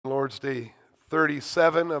Lord's Day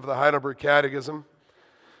 37 of the Heidelberg Catechism.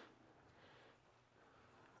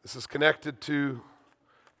 This is connected to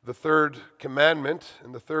the third commandment,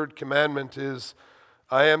 and the third commandment is,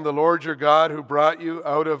 I am the Lord your God who brought you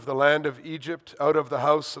out of the land of Egypt, out of the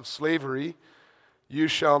house of slavery. You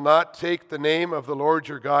shall not take the name of the Lord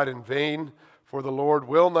your God in vain, for the Lord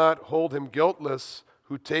will not hold him guiltless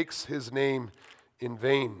who takes his name in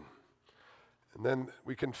vain. And then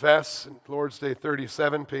we confess in Lord's Day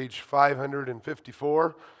 37, page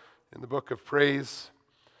 554 in the Book of Praise.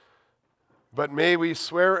 But may we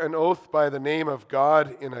swear an oath by the name of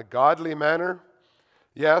God in a godly manner,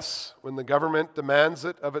 yes, when the government demands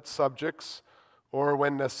it of its subjects, or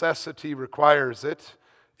when necessity requires it,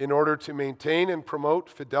 in order to maintain and promote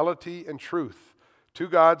fidelity and truth to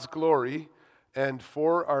God's glory and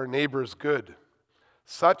for our neighbor's good.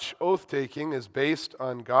 Such oath-taking is based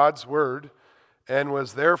on God's word and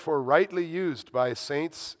was therefore rightly used by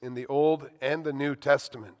saints in the Old and the New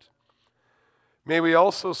Testament. May we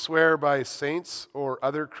also swear by saints or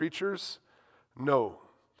other creatures? No.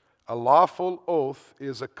 A lawful oath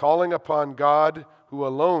is a calling upon God, who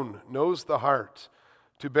alone knows the heart,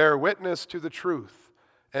 to bear witness to the truth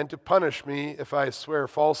and to punish me if I swear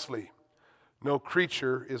falsely. No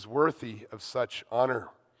creature is worthy of such honor.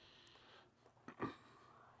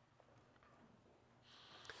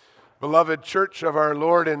 Beloved Church of our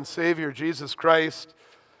Lord and Savior Jesus Christ,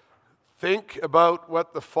 think about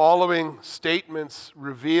what the following statements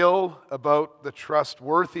reveal about the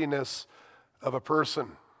trustworthiness of a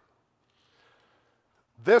person.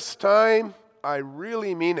 This time, I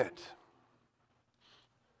really mean it.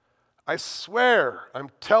 I swear I'm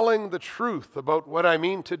telling the truth about what I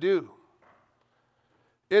mean to do.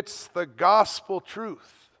 It's the gospel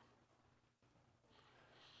truth.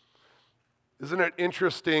 Isn't it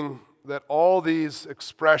interesting that all these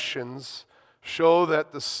expressions show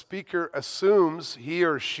that the speaker assumes he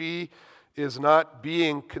or she is not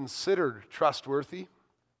being considered trustworthy?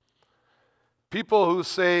 People who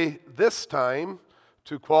say this time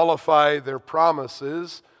to qualify their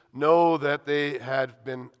promises know that they had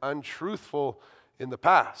been untruthful in the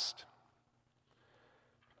past.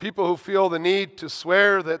 People who feel the need to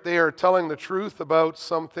swear that they are telling the truth about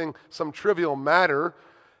some trivial matter,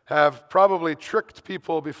 have probably tricked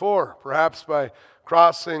people before, perhaps by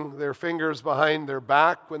crossing their fingers behind their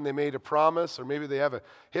back when they made a promise, or maybe they have a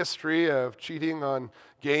history of cheating on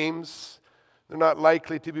games. They're not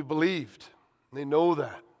likely to be believed. They know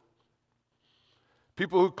that.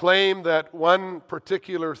 People who claim that one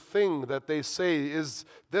particular thing that they say is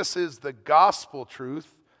the gospel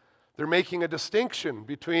truth, they're making a distinction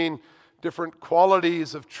between different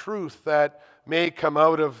qualities of truth that may come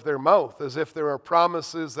out of their mouth, as if there are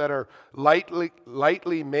promises that are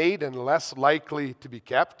lightly made and less likely to be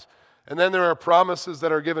kept. And then there are promises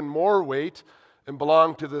that are given more weight and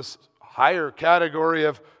belong to this higher category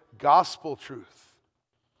of gospel truth.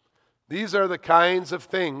 These are the kinds of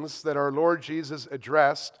things that our Lord Jesus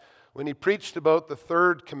addressed when he preached about the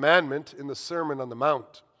third commandment in the Sermon on the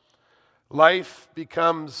Mount. Life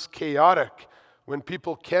becomes chaotic when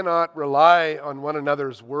people cannot rely on one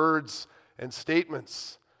another's words and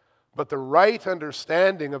statements. But the right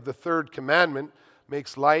understanding of the third commandment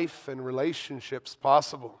makes life and relationships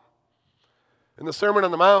possible. In the Sermon on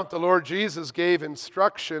the Mount, the Lord Jesus gave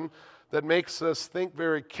instruction that makes us think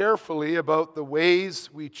very carefully about the ways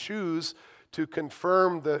we choose to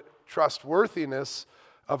confirm the trustworthiness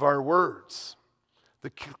of our words. The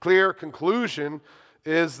clear conclusion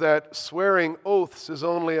is that swearing oaths is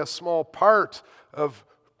only a small part of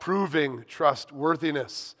proving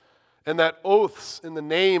trustworthiness, and that oaths in the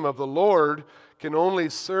name of the Lord can only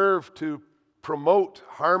serve to promote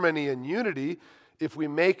harmony and unity if we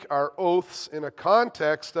make our oaths in a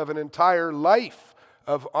context of an entire life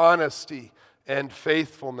of honesty and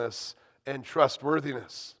faithfulness and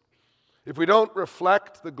trustworthiness. If we don't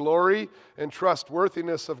reflect the glory and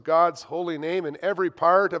trustworthiness of God's holy name in every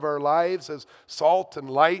part of our lives as salt and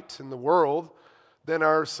light in the world, then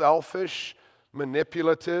our selfish,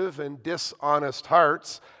 manipulative, and dishonest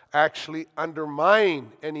hearts actually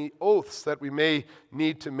undermine any oaths that we may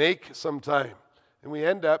need to make sometime. And we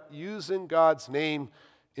end up using God's name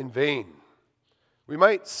in vain. We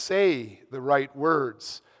might say the right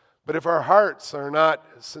words, but if our hearts are not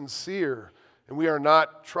sincere and we are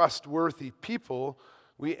not trustworthy people,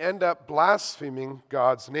 we end up blaspheming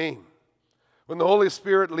God's name. When the Holy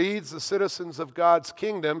Spirit leads the citizens of God's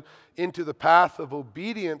kingdom into the path of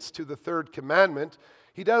obedience to the third commandment,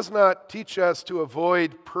 he does not teach us to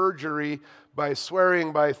avoid perjury by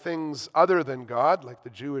swearing by things other than God, like the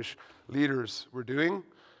Jewish leaders were doing,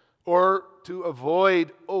 or to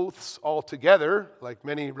avoid oaths altogether, like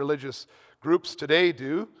many religious groups today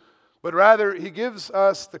do, but rather he gives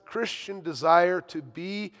us the Christian desire to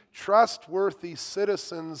be trustworthy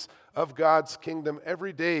citizens of God's kingdom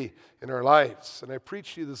every day in our lives. And I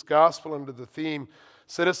preach to you this gospel under the theme,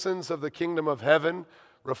 Citizens of the Kingdom of Heaven,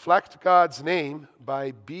 reflect God's name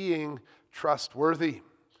by being trustworthy.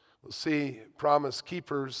 We'll see promise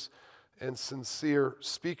keepers and sincere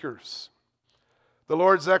speakers. The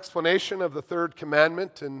Lord's explanation of the third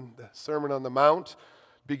commandment in the Sermon on the Mount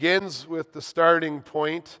begins with the starting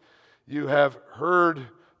point, you have heard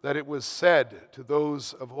that it was said to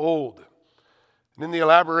those of old. And in the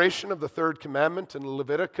elaboration of the third commandment in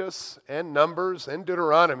Leviticus and Numbers and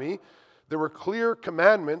Deuteronomy, there were clear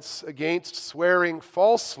commandments against swearing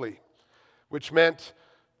falsely, which meant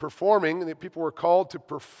performing, and the people were called to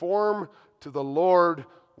perform to the Lord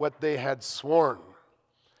what they had sworn.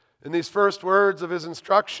 In these first words of his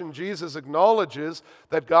instruction, Jesus acknowledges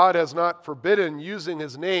that God has not forbidden using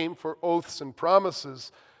his name for oaths and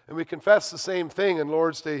promises, and we confess the same thing in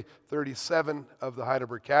Lord's Day 37 of the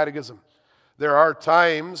Heidelberg Catechism. There are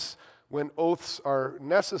times when oaths are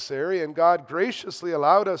necessary, and God graciously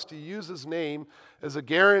allowed us to use his name as a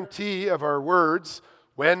guarantee of our words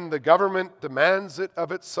when the government demands it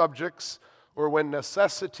of its subjects or when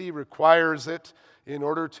necessity requires it in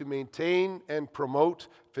order to maintain and promote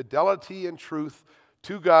fidelity and truth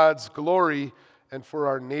to God's glory and for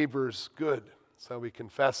our neighbor's good. So we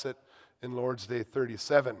confess it in Lord's Day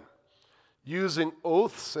 37. Using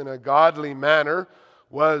oaths in a godly manner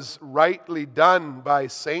was rightly done by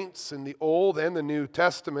saints in the Old and the New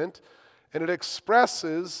Testament, and it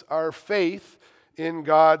expresses our faith in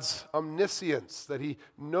God's omniscience, that he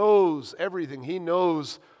knows everything. He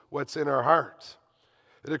knows what's in our heart.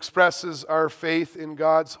 It expresses our faith in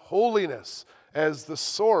God's holiness as the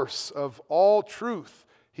source of all truth.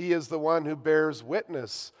 He is the one who bears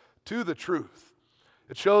witness to the truth.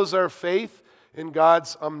 It shows our faith in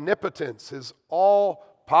God's omnipotence, his all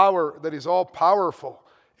power, that he's all powerful,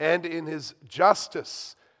 and in his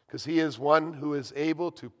justice, because he is one who is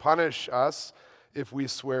able to punish us if we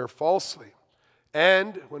swear falsely.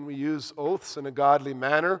 And when we use oaths in a godly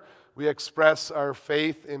manner, we express our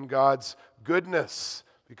faith in God's goodness,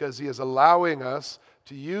 because he is allowing us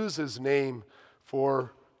to use his name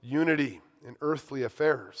for unity in earthly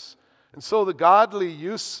affairs. And so the godly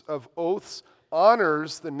use of oaths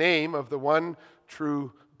honors the name of the one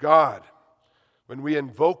true God. When we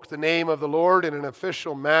invoke the name of the Lord in an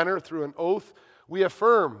official manner through an oath, we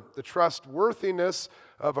affirm the trustworthiness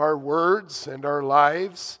of our words and our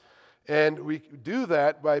lives, and we do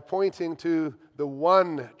that by pointing to the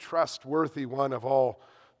one trustworthy one of all,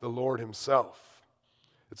 the Lord himself.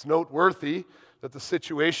 It's noteworthy that the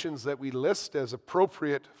situations that we list as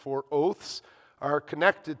appropriate for oaths are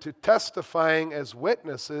connected to testifying as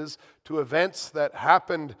witnesses to events that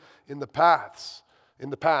happened in the past.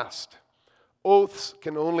 Oaths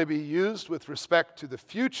can only be used with respect to the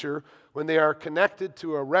future when they are connected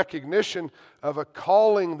to a recognition of a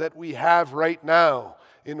calling that we have right now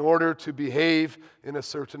in order to behave in a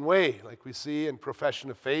certain way, like we see in profession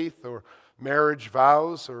of faith or marriage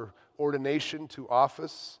vows or ordination to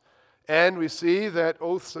office. And we see that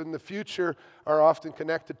oaths in the future are often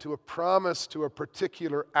connected to a promise to a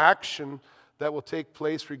particular action that will take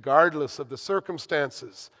place regardless of the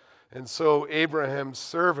circumstances. And so Abraham's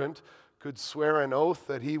servant could swear an oath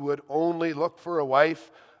that he would only look for a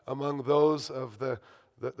wife among those of the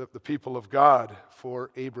people of God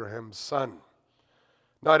for Abraham's son.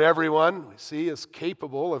 Not everyone, we see, is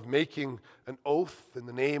capable of making an oath in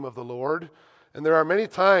the name of the Lord. And there are many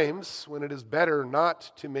times when it is better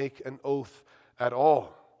not to make an oath at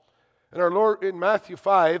all. And our Lord, in Matthew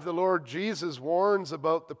 5, the Lord Jesus warns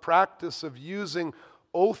about the practice of using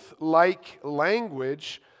oath-like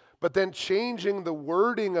language, but then changing the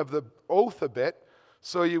wording of the oath a bit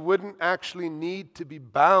so you wouldn't actually need to be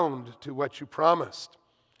bound to what you promised.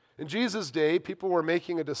 In Jesus' day, people were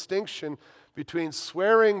making a distinction between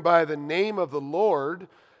swearing by the name of the Lord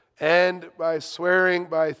and by swearing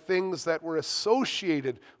by things that were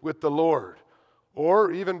associated with the Lord,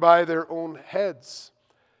 or even by their own heads.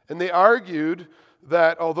 And they argued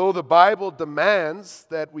that although the Bible demands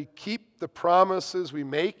that we keep the promises we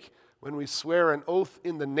make when we swear an oath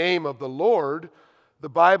in the name of the Lord, the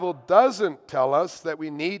Bible doesn't tell us that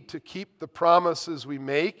we need to keep the promises we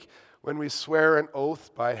make when we swear an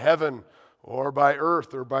oath by heaven or by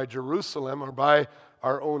earth or by Jerusalem or by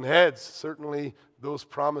our own heads. Certainly, those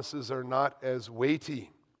promises are not as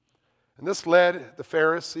weighty. And this led the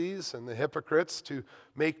Pharisees and the hypocrites to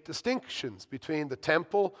make distinctions between the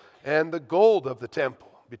temple and the gold of the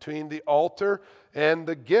temple, between the altar and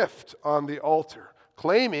the gift on the altar,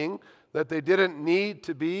 claiming that they didn't need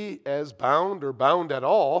to be as bound or bound at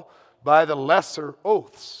all by the lesser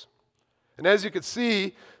oaths. And as you could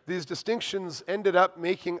see, these distinctions ended up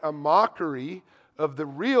making a mockery of the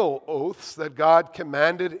real oaths that God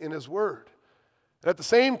commanded in His Word. And at the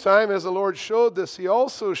same time, as the Lord showed this, He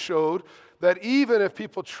also showed that even if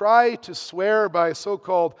people try to swear by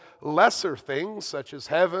so-called lesser things, such as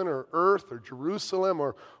heaven or earth or Jerusalem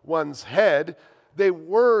or one's head, they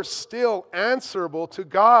were still answerable to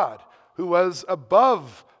God, who was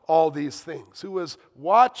above all these things, who was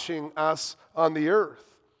watching us on the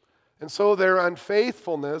earth. And so their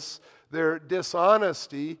unfaithfulness, their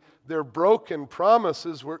dishonesty, their broken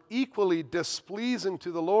promises were equally displeasing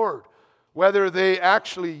to the Lord, whether they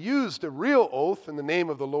actually used a real oath in the name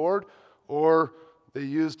of the Lord or they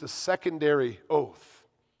used a secondary oath.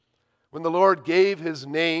 When the Lord gave His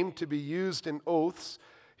name to be used in oaths,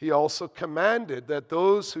 He also commanded that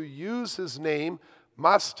those who use His name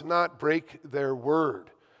must not break their word.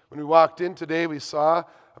 When we walked in today, we saw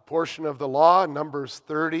a portion of the law, Numbers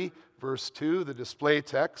 30, verse 2, the display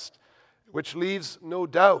text, which leaves no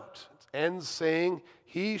doubt. It ends saying,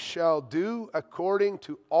 "He shall do according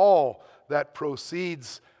to all that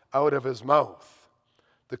proceeds out of his mouth."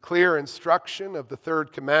 The clear instruction of the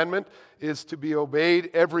third commandment is to be obeyed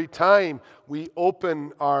every time we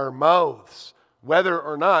open our mouths, whether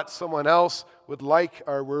or not someone else would like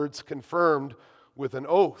our words confirmed with an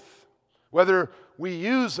oath. Whether we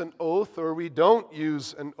use an oath or we don't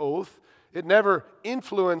use an oath, it never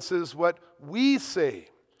influences what we say,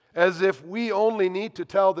 as if we only need to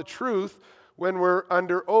tell the truth when we're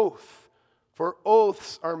under oath. For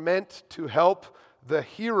oaths are meant to help the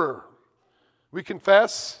hearer. We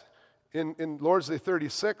confess in Lord's Day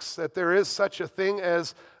 36 that there is such a thing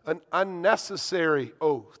as an unnecessary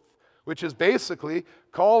oath, which is basically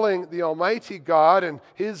calling the Almighty God and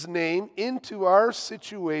His name into our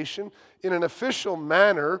situation in an official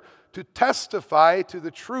manner to testify to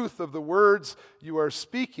the truth of the words you are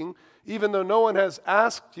speaking, even though no one has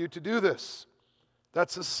asked you to do this.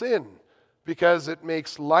 That's a sin because it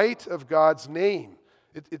makes light of God's name.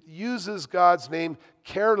 It uses God's name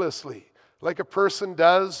carelessly, like a person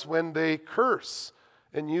does when they curse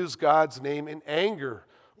and use God's name in anger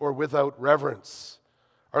or without reverence.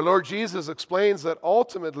 Our Lord Jesus explains that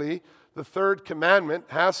ultimately the third commandment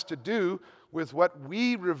has to do with what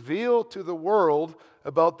we reveal to the world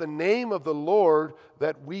about the name of the Lord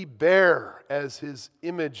that we bear as His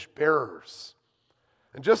image bearers.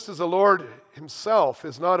 And just as the Lord Himself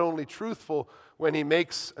is not only truthful when He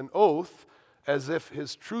makes an oath, as if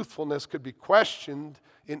His truthfulness could be questioned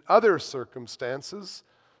in other circumstances,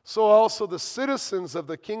 so also the citizens of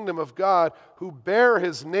the kingdom of God who bear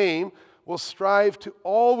His name will strive to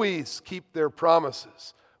always keep their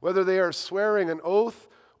promises, whether they are swearing an oath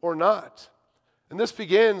or not. And this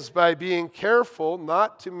begins by being careful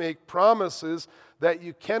not to make promises that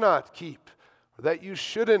you cannot keep, or that you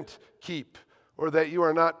shouldn't keep, or that you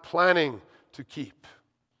are not planning to keep.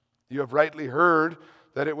 You have rightly heard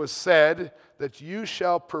that it was said that you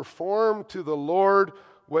shall perform to the Lord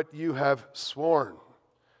what you have sworn.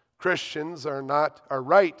 Christians are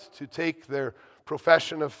right to take their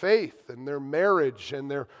profession of faith and their marriage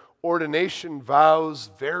and their ordination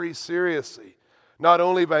vows very seriously, not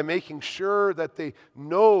only by making sure that they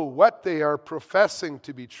know what they are professing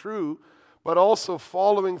to be true, but also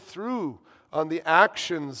following through on the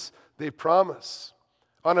actions they promise.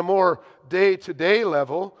 On a more day-to-day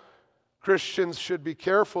level, Christians should be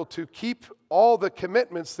careful to keep all the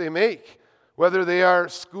commitments they make, whether they are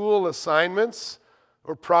school assignments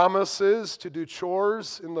or promises to do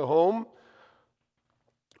chores in the home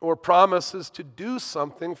or promises to do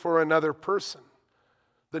something for another person.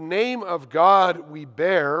 The name of God we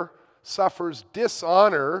bear suffers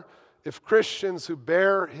dishonor if Christians who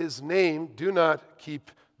bear His name do not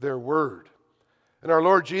keep their word. And our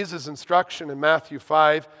Lord Jesus' instruction in Matthew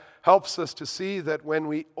 5 helps us to see that when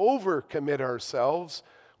we overcommit ourselves,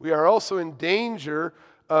 we are also in danger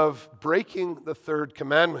of breaking the third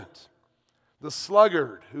commandment. The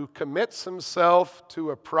sluggard who commits himself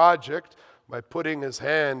to a project by putting his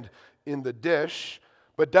hand in the dish,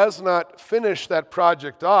 but does not finish that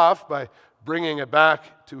project off by bringing it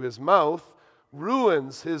back to his mouth,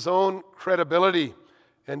 ruins his own credibility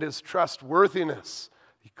and his trustworthiness.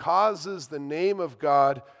 He causes the name of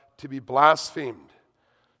God to be blasphemed.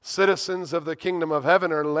 Citizens of the kingdom of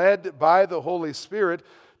heaven are led by the Holy Spirit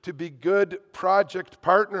to be good project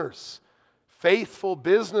partners, faithful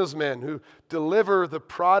businessmen who deliver the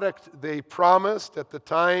product they promised at the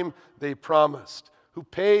time they promised, who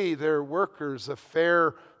pay their workers a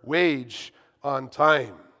fair wage on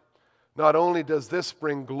time. Not only does this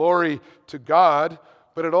bring glory to God,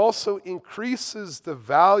 but it also increases the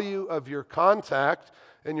value of your contact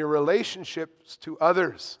and your relationships to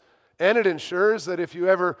others. And it ensures that if you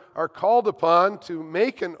ever are called upon to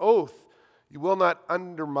make an oath, you will not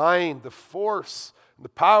undermine the force and the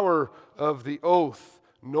power of the oath,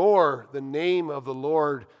 nor the name of the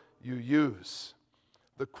Lord you use.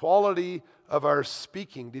 The quality of our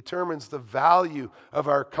speaking determines the value of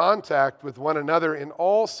our contact with one another in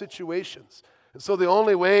all situations. And so the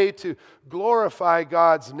only way to glorify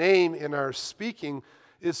God's name in our speaking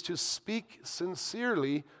is to speak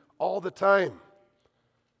sincerely all the time.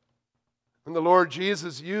 When the Lord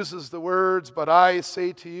Jesus uses the words, "But I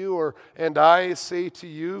say to you," or "and I say to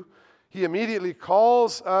you," he immediately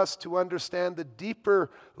calls us to understand the deeper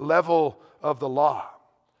level of the law.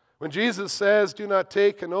 When Jesus says, "Do not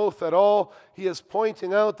take an oath at all," he is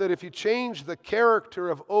pointing out that if you change the character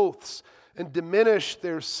of oaths and diminish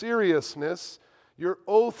their seriousness, your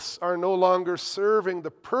oaths are no longer serving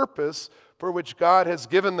the purpose for which God has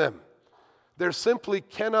given them. There simply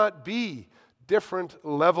cannot be different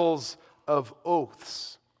levels of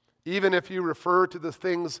oaths. Even if you refer to the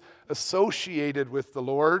things associated with the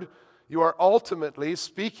Lord, you are ultimately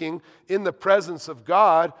speaking in the presence of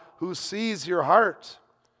God who sees your heart.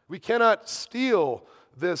 We cannot steal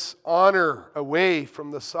this honor away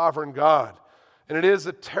from the sovereign God. And it is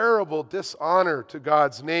a terrible dishonor to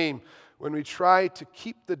God's name when we try to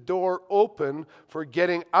keep the door open for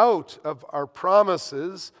getting out of our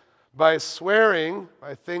promises by swearing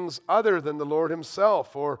by things other than the Lord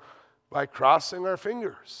himself, or by crossing our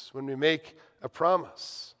fingers when we make a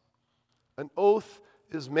promise. An oath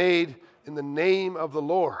is made in the name of the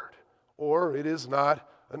Lord, or it is not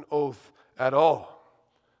an oath at all.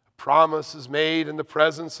 Promise is made in the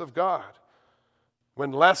presence of God.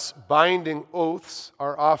 When less binding oaths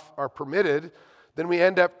are permitted, then we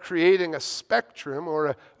end up creating a spectrum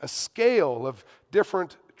or a scale of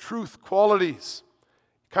different truth qualities,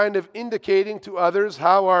 kind of indicating to others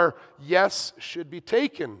how our yes should be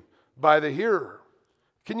taken by the hearer.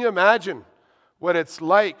 Can you imagine what it's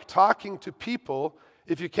like talking to people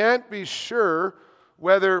if you can't be sure of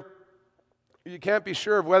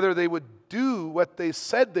whether they would do what they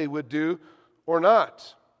said they would do or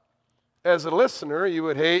not? As a listener, you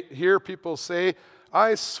would hear people say,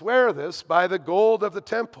 "I swear this by the gold of the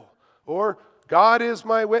temple," or "God is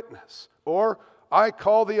my witness," or "I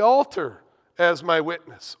call the altar as my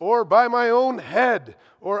witness," or "by my own head,"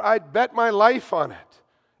 or "I'd bet my life on it."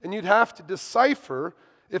 And you'd have to decipher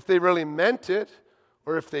if they really meant it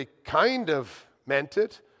or if they kind of meant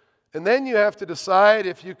it. And then you have to decide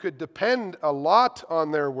if you could depend a lot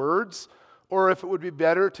on their words or if it would be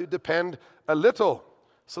better to depend a little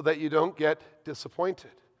so that you don't get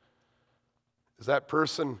disappointed. Is that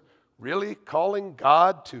person really calling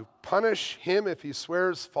God to punish him if he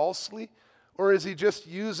swears falsely? Or is he just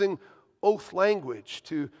using oath language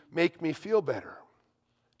to make me feel better?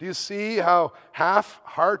 Do you see how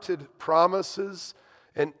half-hearted promises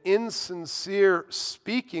and insincere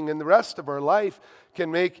speaking in the rest of our life can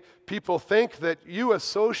make people think that you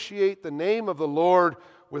associate the name of the Lord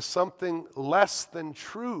with something less than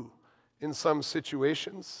true in some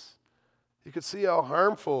situations? You could see how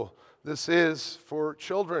harmful this is for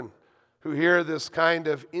children who hear this kind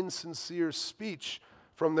of insincere speech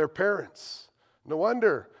from their parents. No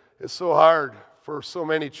wonder it's so hard for so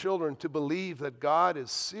many children to believe that God is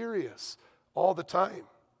serious all the time.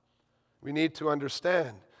 We need to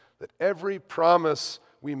understand that every promise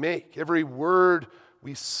we make, every word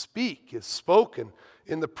we speak is spoken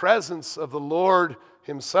in the presence of the Lord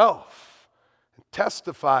himself and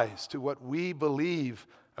testifies to what we believe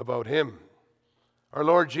about him. Our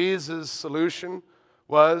Lord Jesus' solution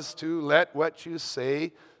was to let what you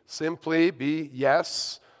say simply be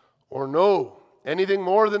yes or no. Anything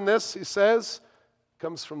more than this, he says,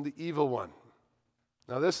 comes from the evil one.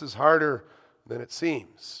 Now, this is harder than it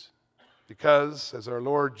seems because, as our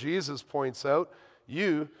Lord Jesus points out,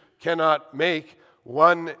 you cannot make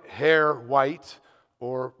one hair white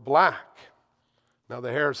or black. Now, the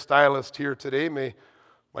hairstylist here today might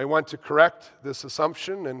want to correct this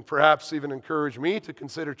assumption and perhaps even encourage me to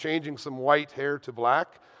consider changing some white hair to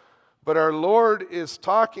black. But our Lord is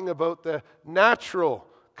talking about the natural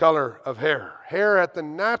color of hair. Hair at the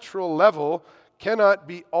natural level cannot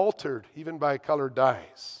be altered even by colored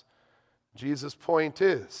dyes. Jesus' point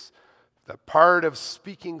is that part of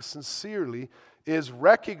speaking sincerely is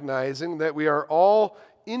recognizing that we are all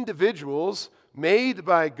individuals made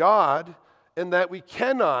by God and that we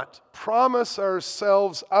cannot promise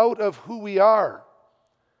ourselves out of who we are.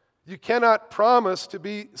 You cannot promise to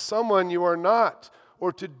be someone you are not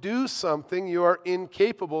or to do something you are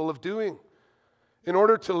incapable of doing. In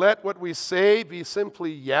order to let what we say be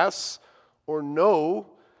simply yes or no,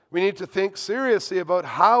 we need to think seriously about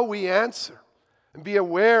how we answer and be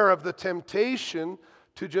aware of the temptation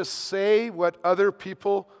to just say what other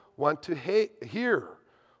people want to hear,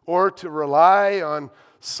 or to rely on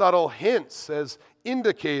subtle hints as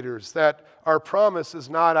indicators that our promise is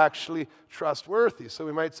not actually trustworthy. So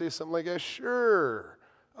we might say something like, sure,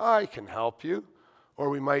 I can help you. Or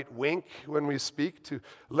we might wink when we speak to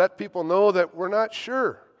let people know that we're not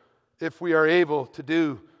sure if we are able to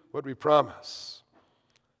do what we promise.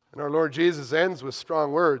 And our Lord Jesus ends with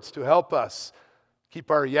strong words to help us keep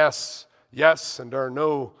our yes, yes, and our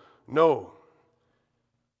no, no.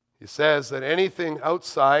 He says that anything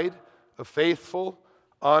outside of faithful,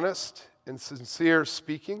 honest, and sincere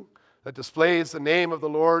speaking that displays the name of the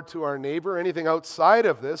Lord to our neighbor, anything outside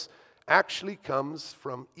of this actually comes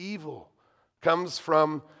from evil, comes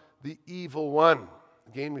from the evil one.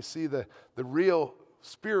 Again, we see the real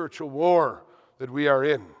spiritual war that we are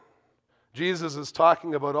in. Jesus is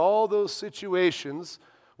talking about all those situations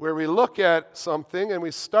where we look at something and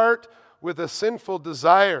we start with a sinful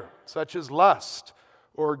desire, such as lust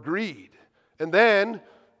or greed. And then,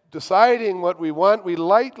 deciding what we want, we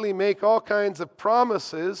lightly make all kinds of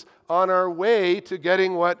promises on our way to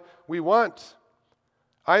getting what we want.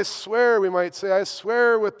 I swear, we might say, I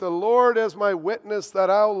swear with the Lord as my witness that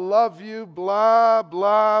I'll love you, blah,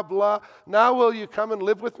 blah, blah. Now will you come and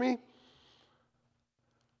live with me?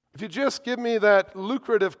 If you just give me that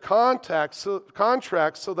lucrative contract so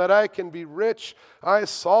that I can be rich, I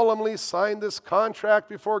solemnly sign this contract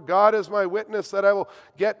before God as my witness that I will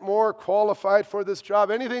get more qualified for this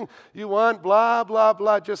job. Anything you want, blah, blah,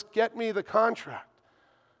 blah, just get me the contract.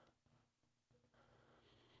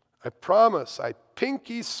 I promise, I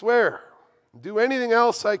pinky swear, do anything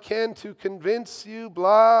else I can to convince you,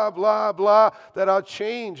 blah, blah, blah, that I'll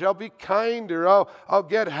change, I'll be kinder, I'll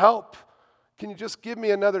get help. Can you just give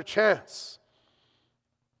me another chance?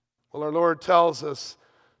 Well, our Lord tells us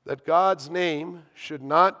that God's name should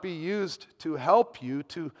not be used to help you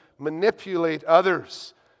to manipulate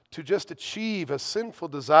others, to just achieve a sinful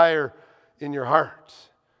desire in your heart.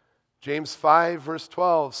 James 5, verse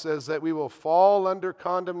 12 says that we will fall under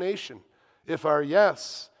condemnation if our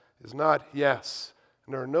yes is not yes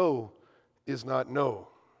and our no is not no.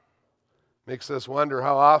 Makes us wonder,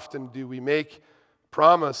 how often do we make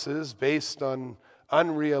promises based on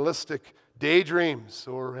unrealistic daydreams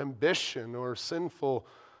or ambition or sinful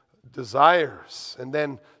desires, and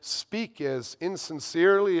then speak as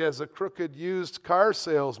insincerely as a crooked used car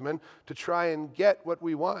salesman to try and get what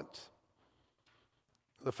we want.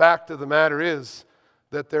 The fact of the matter is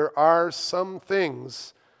that there are some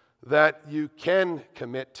things that you can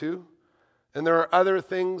commit to, and there are other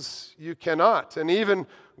things you cannot. And even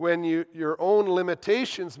when your own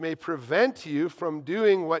limitations may prevent you from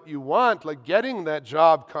doing what you want, like getting that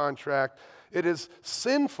job contract, it is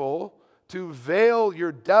sinful to veil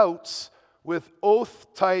your doubts with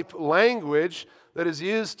oath-type language that is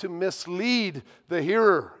used to mislead the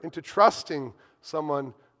hearer into trusting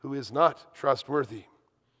someone who is not trustworthy.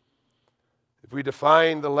 If we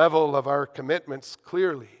define the level of our commitments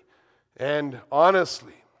clearly and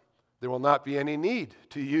honestly, there will not be any need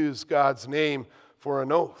to use God's name for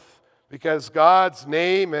an oath, because God's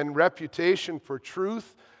name and reputation for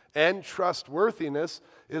truth and trustworthiness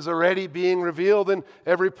is already being revealed in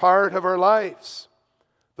every part of our lives.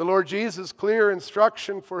 The Lord Jesus' clear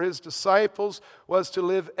instruction for his disciples was to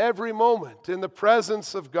live every moment in the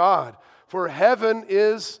presence of God, for heaven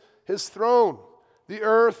is his throne, the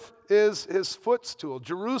earth is his footstool,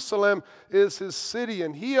 Jerusalem is his city,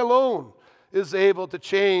 and he alone is able to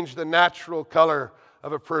change the natural color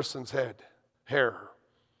of a person's hair.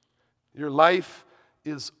 Your life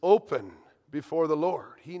is open before the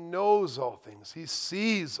Lord. He knows all things. He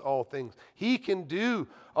sees all things. He can do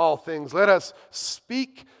all things. Let us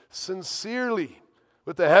speak sincerely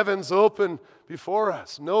with the heavens open before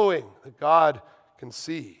us, knowing that God can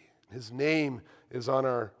see. His name is on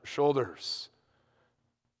our shoulders.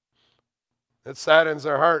 It saddens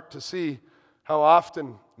our heart to see how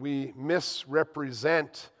often we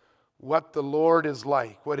misrepresent what the Lord is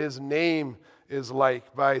like, what his name is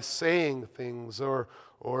like, by saying things or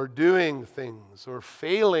doing things or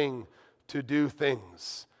failing to do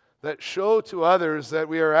things that show to others that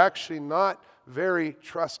we are actually not very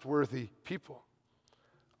trustworthy people.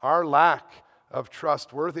 Our lack of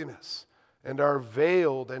trustworthiness and our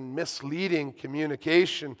veiled and misleading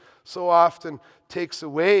communication so often takes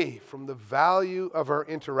away from the value of our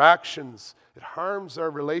interactions. It harms our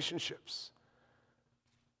relationships.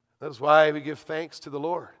 That is why we give thanks to the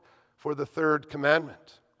Lord for the third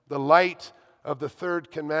commandment. The light of the third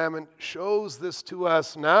commandment shows this to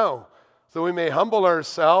us now, so we may humble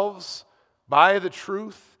ourselves by the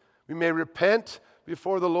truth. We may repent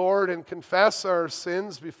before the Lord and confess our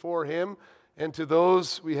sins before Him and to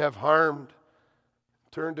those we have harmed.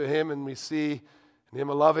 Turn to Him, and we see in Him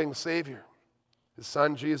a loving Savior, His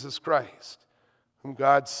Son Jesus Christ, whom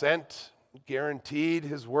God sent, guaranteed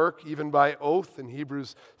His work even by oath in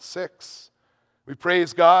Hebrews 6. We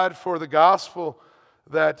praise God for the gospel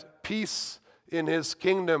that peace in His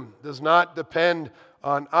kingdom does not depend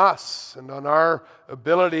on us and on our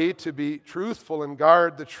ability to be truthful and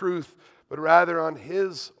guard the truth, but rather on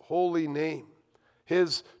His holy name.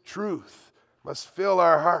 His truth must fill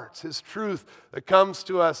our hearts. His truth that comes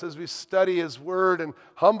to us as we study His Word and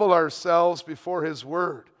humble ourselves before His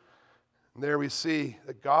Word. And there we see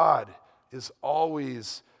that God is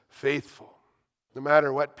always faithful. No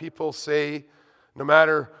matter what people say, no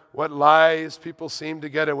matter what lies people seem to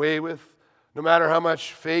get away with, no matter how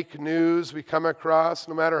much fake news we come across,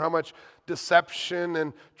 no matter how much deception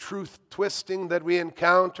and truth twisting that we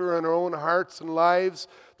encounter in our own hearts and lives,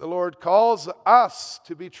 the Lord calls us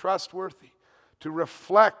to be trustworthy, to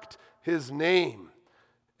reflect His name,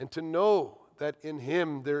 and to know that in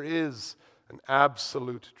Him there is an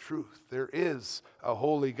absolute truth. There is a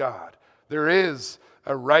holy God. There is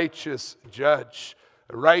a righteous judge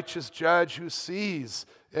who sees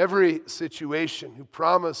every situation, who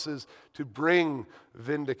promises to bring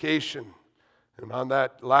vindication. And on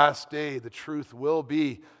that last day, the truth will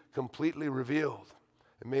be completely revealed.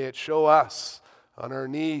 And may it show us on our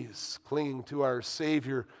knees, clinging to our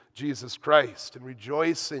Savior, Jesus Christ, and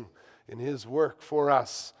rejoicing in His work for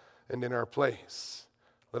us and in our place.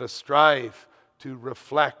 Let us strive to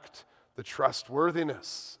reflect the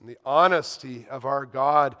trustworthiness and the honesty of our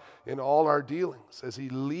God in all our dealings as He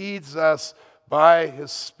leads us by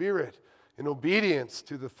His Spirit in obedience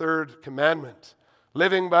to the third commandment,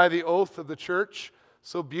 living by the oath of the church,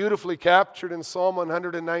 so beautifully captured in Psalm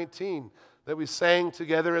 119 that we sang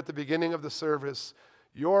together at the beginning of the service.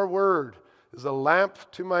 Your word is a lamp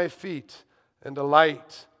to my feet and a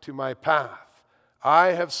light to my path. I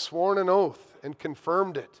have sworn an oath and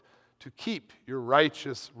confirmed it to keep your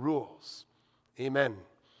righteous rules. Amen.